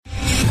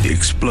The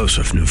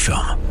explosive new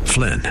film,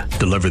 Flynn,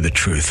 deliver the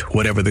truth,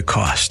 whatever the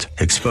cost.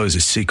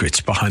 Exposes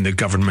secrets behind the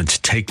government's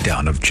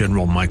takedown of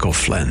General Michael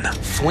Flynn.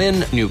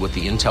 Flynn knew what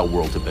the intel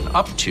world had been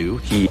up to.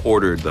 He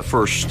ordered the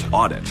first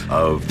audit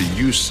of the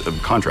use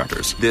of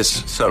contractors.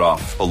 This set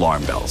off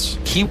alarm bells.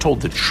 He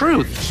told the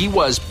truth. He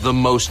was the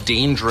most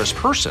dangerous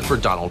person for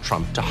Donald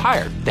Trump to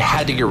hire. They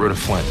had to get rid of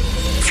Flynn.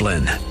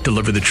 Flynn,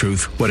 deliver the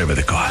truth, whatever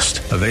the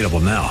cost. Available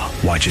now.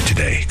 Watch it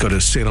today. Go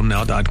to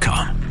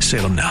salemnow.com.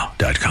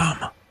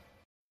 salemnow.com.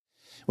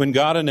 When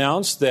God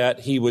announced that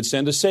he would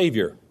send a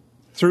Savior,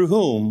 through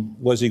whom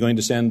was he going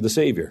to send the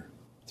Savior?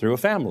 Through a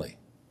family.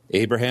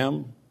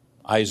 Abraham,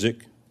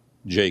 Isaac,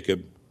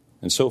 Jacob,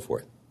 and so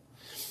forth.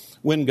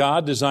 When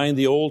God designed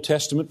the Old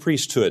Testament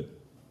priesthood,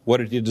 what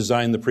did he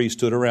design the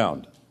priesthood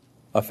around?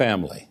 A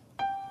family.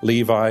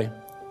 Levi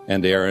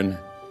and Aaron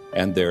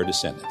and their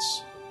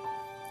descendants.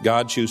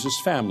 God chooses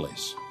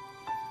families.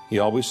 He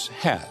always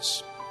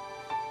has.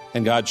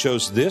 And God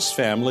chose this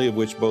family, of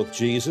which both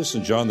Jesus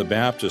and John the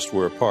Baptist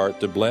were a part,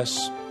 to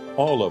bless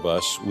all of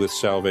us with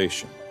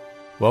salvation.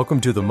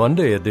 Welcome to the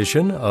Monday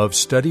edition of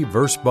Study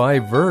Verse by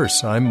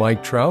Verse. I'm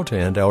Mike Trout,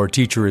 and our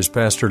teacher is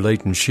Pastor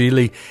Leighton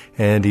Sheely,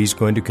 and he's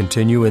going to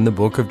continue in the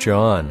book of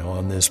John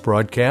on this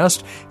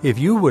broadcast. If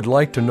you would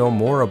like to know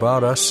more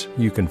about us,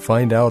 you can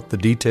find out the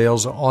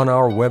details on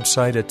our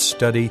website at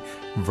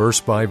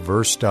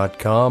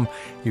studyversebyverse.com.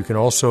 You can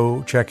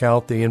also check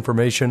out the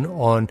information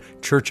on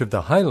Church of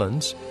the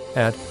Highlands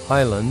at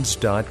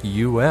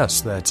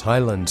highlands.us. That's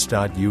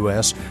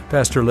highlands.us.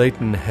 Pastor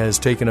Leighton has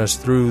taken us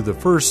through the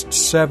first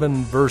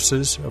 7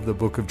 verses of the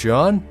book of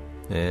John,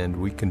 and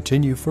we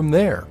continue from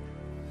there.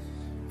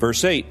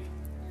 Verse 8,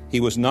 he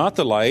was not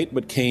the light,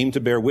 but came to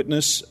bear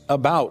witness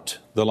about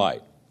the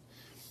light.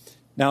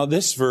 Now,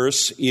 this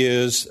verse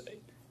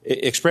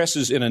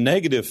expresses in a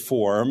negative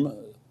form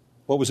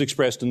what was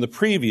expressed in the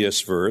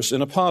previous verse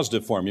in a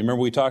positive form. You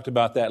remember we talked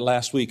about that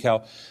last week,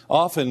 how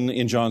often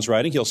in John's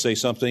writing he'll say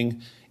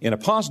something in a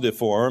positive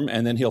form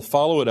and then he'll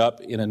follow it up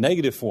in a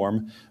negative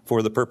form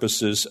for the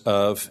purposes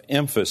of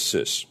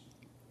emphasis.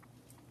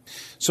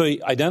 So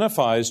he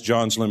identifies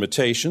John's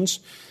limitations.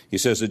 He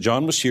says that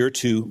John was here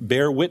to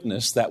bear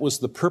witness. That was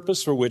the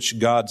purpose for which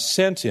God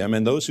sent him.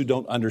 And those who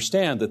don't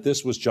understand that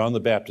this was John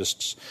the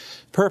Baptist's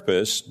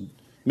purpose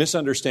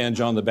misunderstand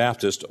John the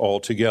Baptist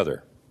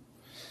altogether.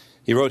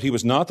 He wrote, he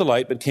was not the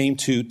light, but came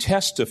to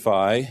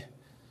testify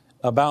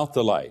about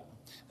the light.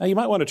 Now, you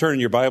might want to turn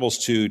in your Bibles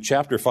to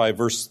chapter 5,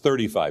 verse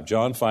 35,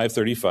 John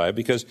 5:35,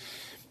 because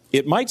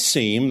it might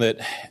seem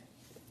that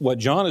what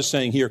John is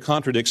saying here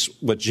contradicts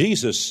what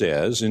Jesus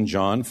says in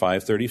John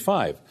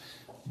 5:35.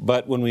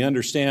 But when we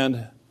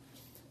understand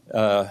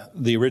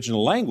the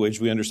original language,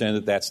 we understand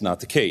that that's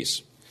not the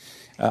case.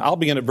 I'll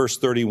begin at verse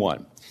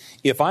 31.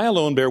 If I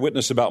alone bear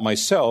witness about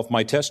myself,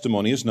 my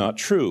testimony is not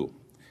true.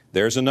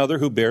 There's another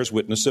who bears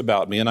witness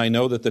about me, and I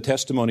know that the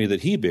testimony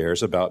that he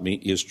bears about me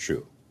is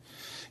true.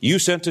 You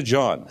sent to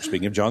John,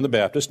 speaking of John the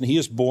Baptist, and he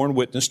has borne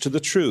witness to the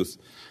truth.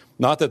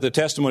 Not that the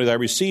testimony that I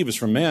receive is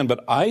from man,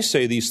 but I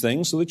say these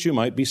things so that you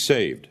might be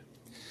saved.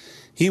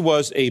 He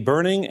was a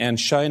burning and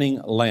shining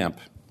lamp,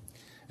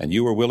 and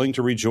you were willing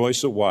to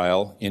rejoice a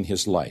while in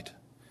his light.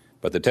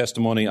 But the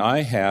testimony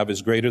I have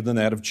is greater than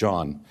that of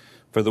John.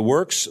 For the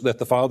works that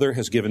the Father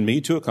has given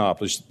me to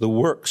accomplish, the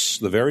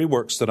very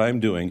works that I'm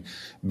doing,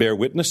 bear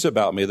witness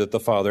about me that the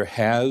Father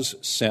has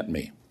sent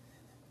me.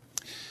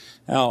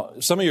 Now,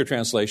 some of your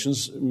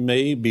translations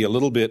may be a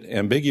little bit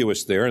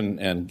ambiguous there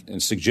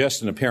and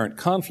suggest an apparent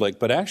conflict,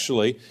 but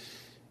actually,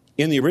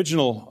 in the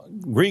original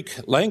Greek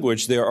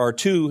language, there are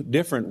 2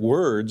 different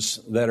words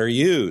that are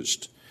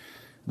used.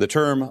 The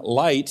term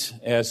light,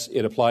 as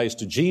it applies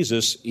to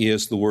Jesus,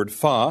 is the word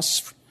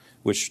phos,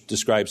 which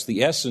describes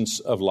the essence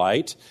of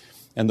light.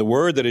 And the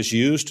word that is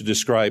used to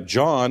describe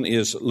John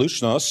is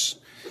lusnos,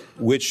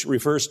 which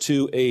refers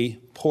to a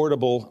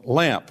portable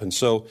lamp. And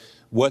so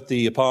what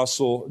the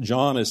Apostle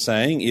John is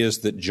saying is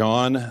that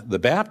John the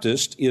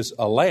Baptist is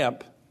a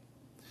lamp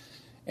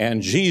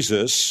and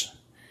Jesus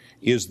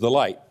is the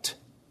light.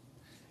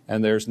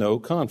 And there's no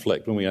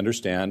conflict when we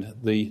understand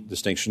the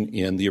distinction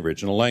in the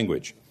original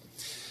language.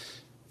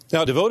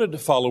 Now, devoted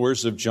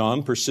followers of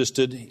John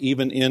persisted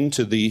even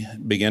into the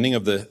beginning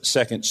of the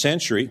 2nd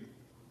century.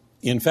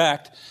 In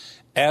fact,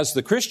 as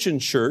the Christian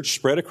church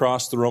spread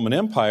across the Roman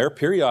Empire,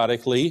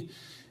 periodically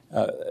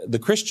the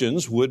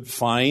Christians would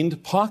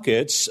find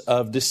pockets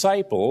of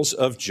disciples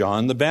of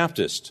John the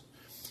Baptist.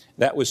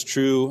 That was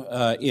true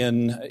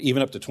in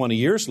even up to 20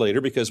 years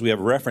later, because we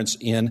have a reference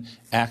in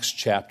Acts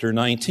chapter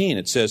 19.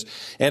 It says,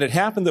 and it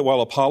happened that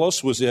while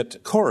Apollos was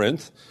at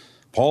Corinth,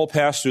 Paul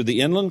passed through the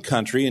inland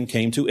country and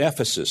came to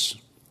Ephesus.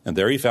 And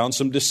there he found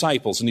some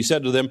disciples. And he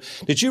said to them,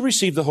 did you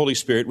receive the Holy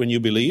Spirit when you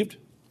believed?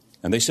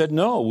 And they said,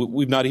 no,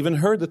 we've not even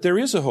heard that there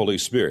is a Holy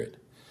Spirit.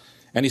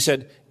 And he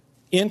said,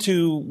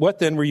 into what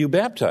then were you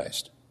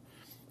baptized?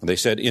 And they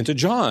said, into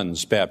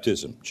John's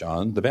baptism,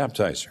 John the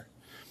baptizer.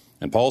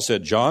 And Paul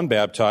said, John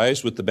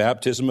baptized with the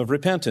baptism of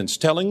repentance,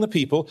 telling the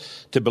people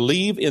to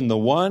believe in the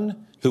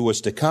one who was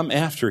to come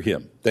after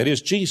him, that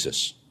is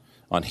Jesus,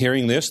 On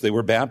hearing this, they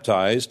were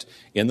baptized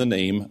in the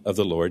name of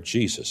the Lord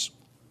Jesus.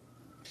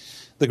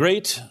 The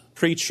great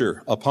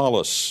preacher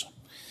Apollos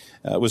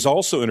was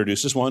also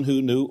introduced as one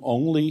who knew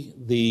only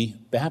the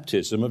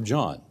baptism of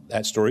John.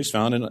 That story is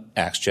found in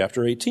Acts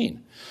chapter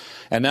 18.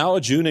 And now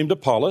a Jew named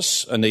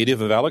Apollos, a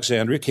native of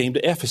Alexandria, came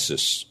to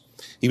Ephesus.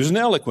 He was an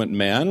eloquent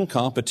man,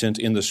 competent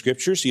in the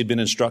Scriptures. He had been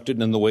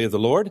instructed in the way of the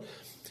Lord.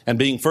 And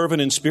being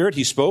fervent in spirit,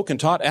 he spoke and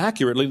taught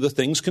accurately the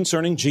things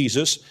concerning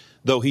Jesus,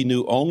 though he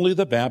knew only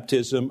the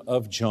baptism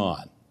of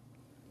John.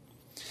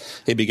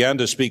 He began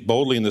to speak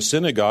boldly in the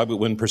synagogue, but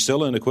when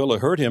Priscilla and Aquila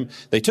heard him,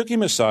 they took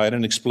him aside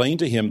and explained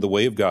to him the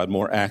way of God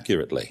more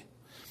accurately.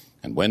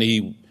 And when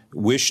he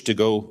wished to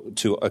go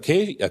to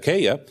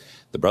Achaia,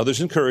 the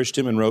brothers encouraged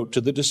him and wrote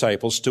to the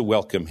disciples to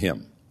welcome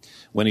him.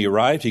 When he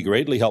arrived, he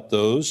greatly helped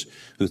those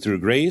who through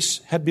grace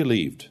had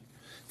believed,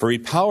 for he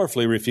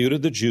powerfully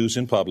refuted the Jews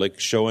in public,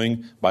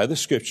 showing by the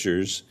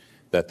Scriptures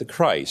that the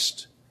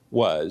Christ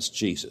was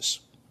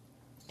Jesus.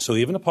 So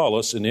even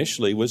Apollos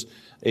initially was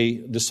a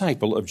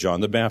disciple of John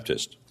the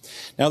Baptist.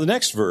 Now the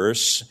next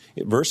verse,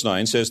 verse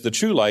 9, says, the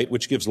true light,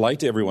 which gives light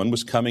to everyone,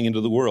 was coming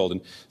into the world.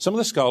 And some of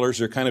the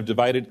scholars are kind of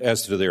divided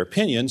as to their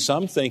opinion.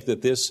 Some think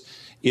that this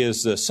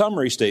is the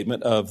summary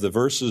statement of the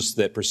verses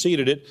that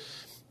preceded it.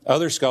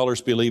 Other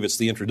scholars believe it's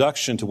the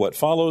introduction to what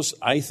follows.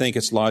 I think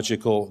it's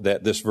logical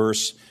that this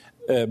verse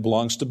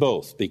belongs to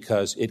both,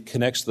 because it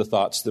connects the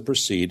thoughts that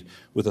precede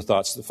with the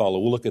thoughts that follow.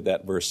 We'll look at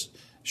that verse,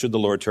 should the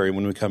Lord tarry,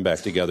 when we come back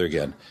together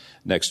again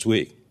next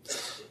week.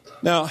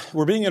 Now,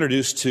 we're being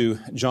introduced to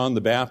John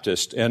the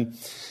Baptist,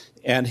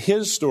 and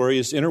his story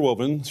is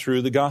interwoven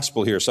through the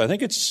gospel here. So I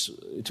think it's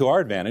to our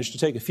advantage to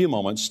take a few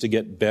moments to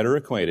get better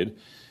acquainted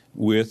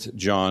with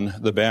John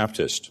the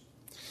Baptist.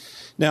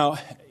 Now,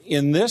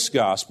 in this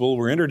gospel,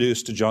 we're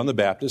introduced to John the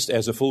Baptist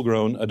as a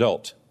full-grown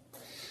adult.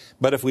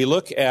 But if we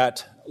look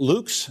at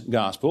Luke's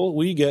gospel,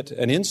 we get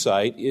an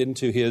insight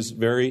into his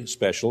very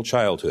special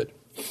childhood.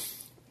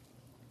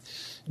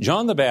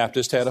 John the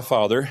Baptist had a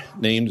father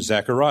named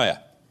Zechariah,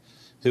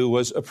 who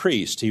was a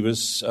priest. He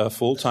was a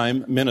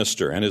full-time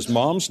minister, and his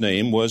mom's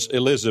name was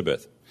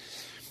Elizabeth.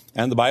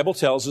 And the Bible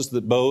tells us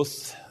that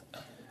both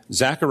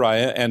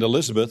Zechariah and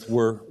Elizabeth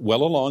were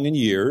well along in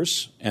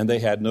years, and they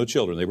had no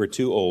children. They were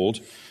too old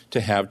to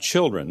have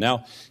children.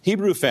 Now,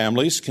 Hebrew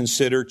families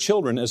consider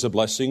children as a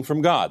blessing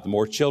from God. The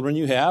more children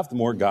you have, the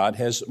more God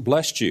has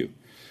blessed you.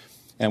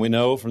 And we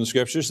know from the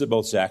Scriptures that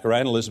both Zechariah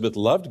and Elizabeth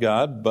loved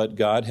God, but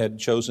God had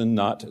chosen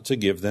not to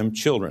give them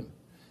children.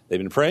 They've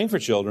been praying for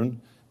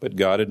children, but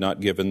God had not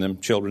given them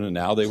children, and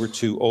now they were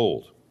too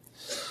old.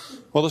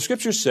 Well, the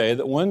Scriptures say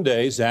that one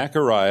day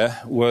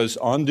Zechariah was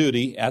on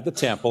duty at the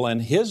temple,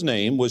 and his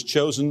name was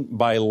chosen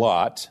by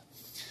Lot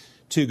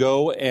to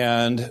go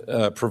and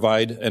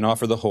provide and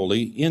offer the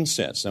holy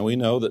incense. Now, we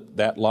know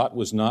that Lot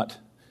was not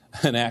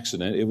an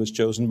accident. It was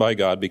chosen by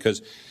God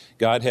because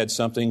God had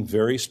something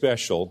very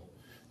special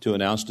to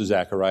announce to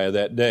Zechariah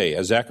that day.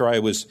 As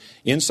Zechariah was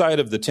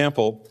inside of the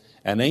temple,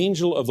 an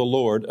angel of the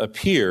Lord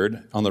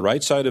appeared on the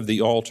right side of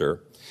the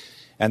altar.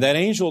 And that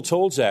angel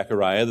told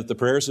Zechariah that the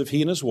prayers of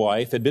he and his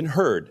wife had been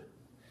heard,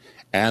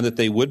 and that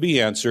they would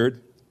be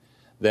answered,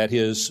 that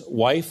his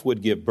wife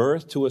would give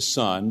birth to a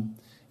son,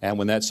 and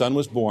when that son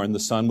was born, the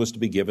son was to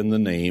be given the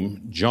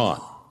name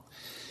John.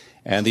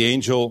 And the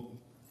angel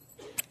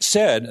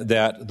said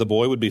that the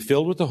boy would be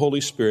filled with the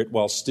Holy Spirit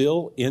while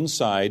still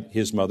inside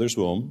his mother's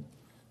womb,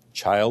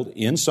 child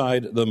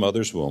inside the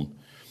mother's womb,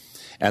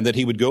 and that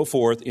he would go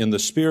forth in the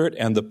spirit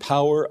and the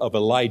power of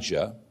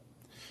Elijah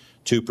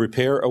to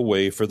prepare a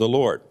way for the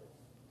Lord.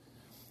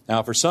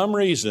 Now, for some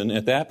reason,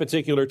 at that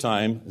particular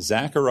time,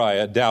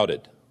 Zechariah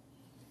doubted.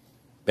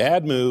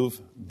 Bad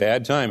move,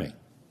 bad timing.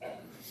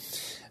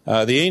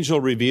 The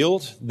angel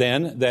revealed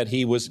then that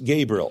he was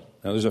Gabriel.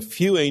 Now, there's a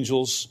few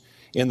angels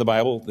in the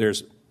Bible.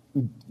 There's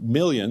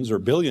millions or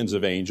billions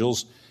of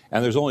angels,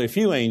 and there's only a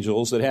few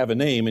angels that have a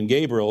name, and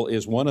Gabriel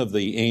is one of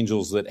the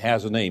angels that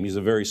has a name. He's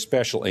a very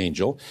special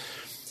angel.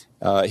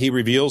 He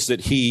reveals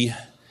that he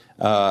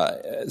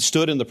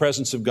stood in the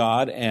presence of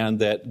God, and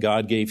that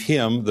God gave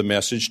him the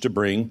message to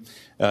bring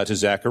to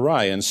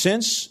Zechariah. And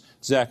since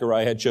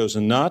Zechariah had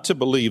chosen not to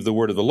believe the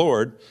word of the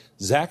Lord,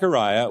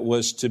 Zechariah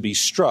was to be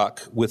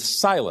struck with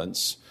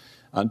silence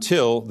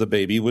until the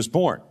baby was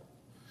born.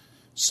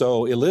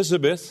 So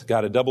Elizabeth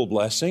got a double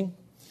blessing.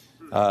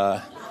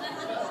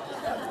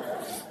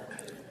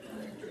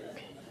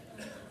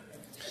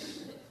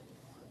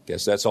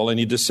 Guess that's all I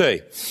need to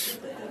say.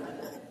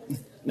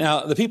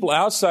 Now, the people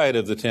outside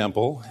of the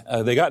temple,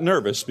 they got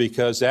nervous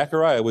because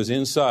Zechariah was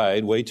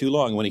inside way too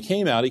long. When he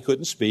came out, he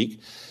couldn't speak,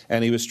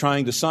 and he was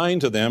trying to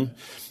sign to them,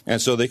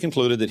 and so they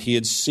concluded that he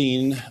had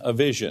seen a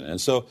vision. And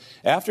so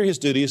after his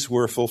duties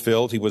were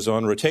fulfilled, he was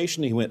on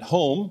rotation, he went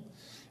home,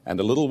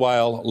 and a little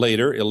while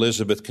later,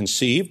 Elizabeth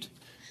conceived,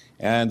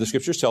 and the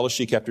Scriptures tell us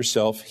she kept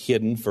herself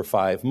hidden for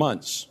 5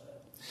 months.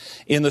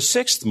 In the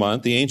 6th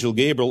month, the angel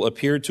Gabriel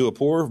appeared to a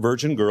poor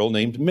virgin girl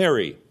named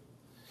Mary,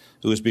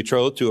 who was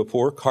betrothed to a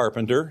poor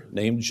carpenter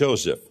named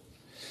Joseph,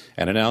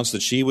 and announced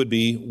that she would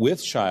be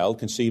with child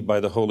conceived by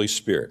the Holy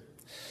Spirit.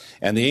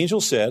 And the angel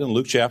said in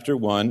Luke chapter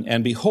 1,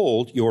 "And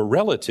behold, your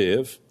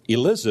relative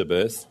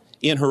Elizabeth,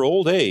 in her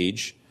old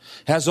age,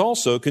 has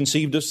also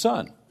conceived a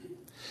son.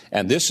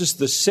 And this is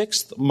the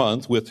 6th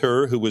month with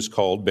her who was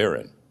called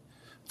barren.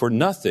 For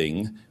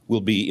nothing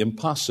will be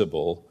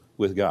impossible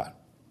with God."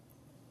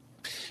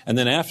 And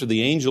then after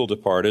the angel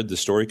departed, the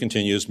story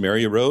continues,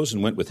 Mary arose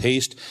and went with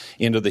haste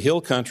into the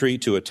hill country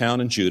to a town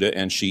in Judah,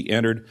 and she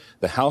entered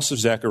the house of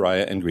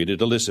Zechariah and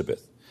greeted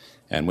Elizabeth.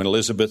 And when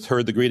Elizabeth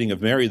heard the greeting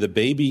of Mary, the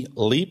baby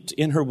leaped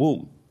in her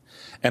womb.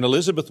 And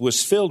Elizabeth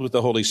was filled with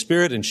the Holy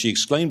Spirit, and she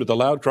exclaimed with a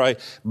loud cry,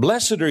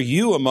 "Blessed are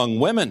you among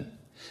women,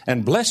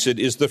 and blessed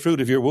is the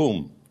fruit of your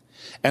womb.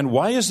 And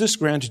why is this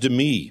granted to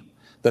me,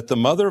 that the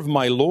mother of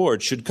my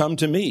Lord should come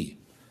to me?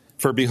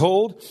 For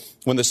behold,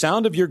 when the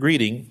sound of your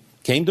greeting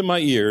came to my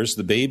ears,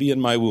 the baby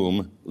in my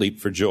womb leaped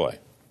for joy."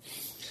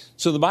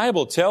 So the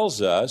Bible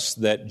tells us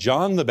that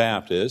John the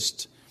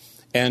Baptist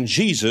and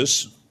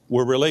Jesus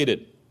were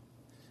related.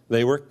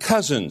 They were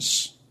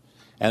cousins,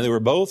 and they were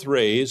both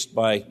raised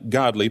by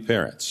godly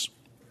parents.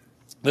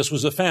 This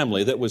was a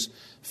family that was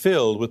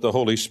filled with the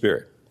Holy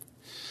Spirit.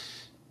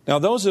 Now,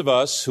 those of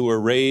us who are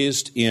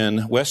raised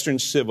in Western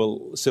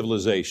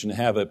civilization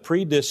have a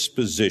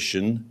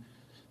predisposition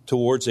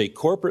towards a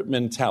corporate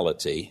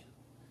mentality,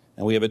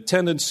 and we have a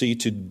tendency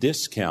to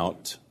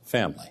discount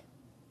family.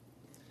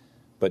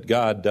 But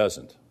God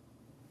doesn't.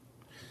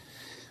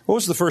 What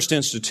was the first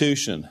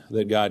institution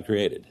that God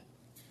created?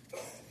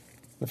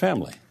 The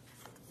family.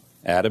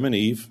 Adam and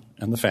Eve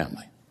and the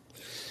family.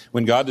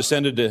 When God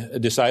decided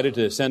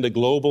to send a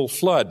global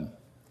flood,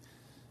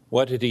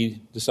 what did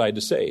he decide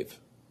to save?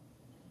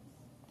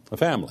 A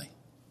family.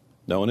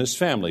 Noah and his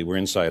family were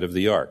inside of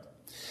the ark.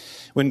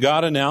 When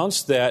God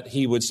announced that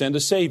he would send a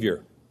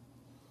Savior,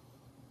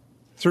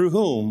 through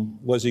whom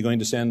was he going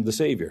to send the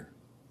Savior?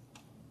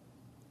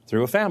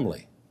 Through a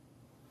family.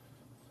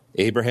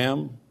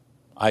 Abraham,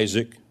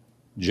 Isaac,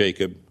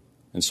 Jacob,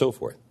 and so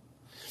forth.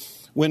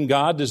 When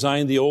God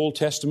designed the Old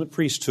Testament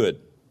priesthood,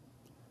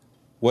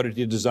 what did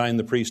he design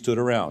the priesthood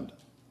around?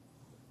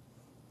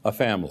 A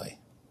family.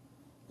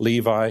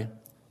 Levi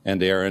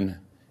and Aaron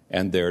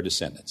and their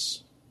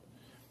descendants.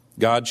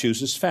 God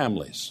chooses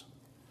families.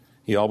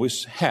 He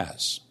always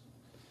has.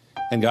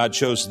 And God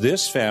chose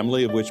this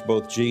family, of which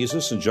both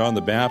Jesus and John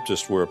the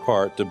Baptist were a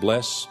part, to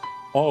bless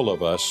all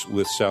of us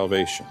with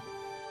salvation.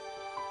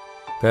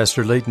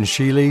 Pastor Leighton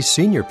Sheely,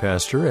 Senior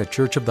Pastor at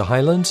Church of the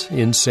Highlands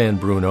in San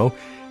Bruno,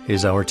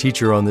 is our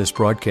teacher on this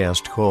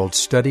broadcast called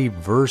Study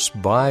Verse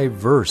by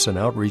Verse, an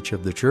outreach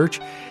of the church,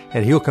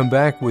 and he'll come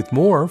back with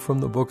more from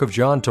the book of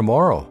John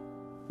tomorrow.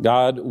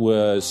 God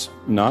was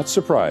not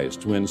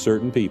surprised when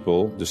certain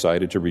people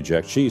decided to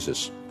reject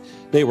Jesus.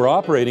 They were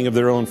operating of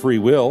their own free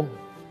will,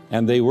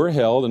 and they were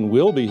held and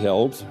will be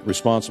held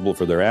responsible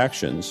for their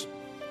actions,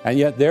 and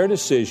yet their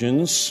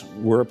decisions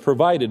were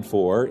provided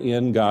for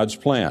in God's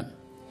plan.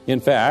 In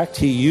fact,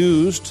 he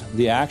used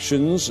the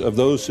actions of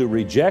those who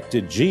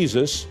rejected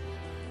Jesus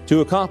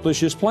to accomplish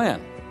his plan.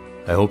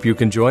 I hope you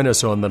can join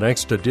us on the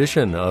next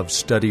edition of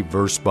Study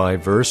Verse by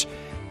Verse.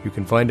 You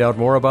can find out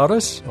more about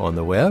us on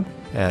the web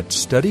at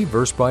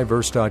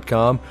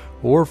studyversebyverse.com,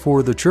 or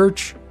for the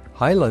church,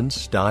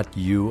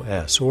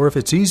 highlands.us. Or if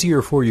it's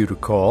easier for you to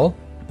call,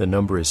 the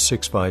number is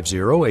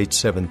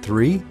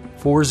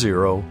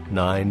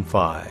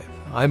 650-873-4095.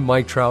 I'm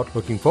Mike Trout,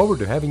 looking forward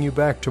to having you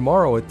back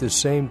tomorrow at this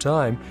same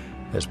time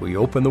as we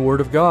open the Word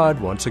of God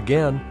once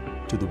again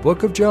to the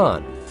book of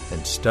John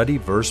and study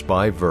verse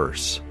by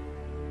verse.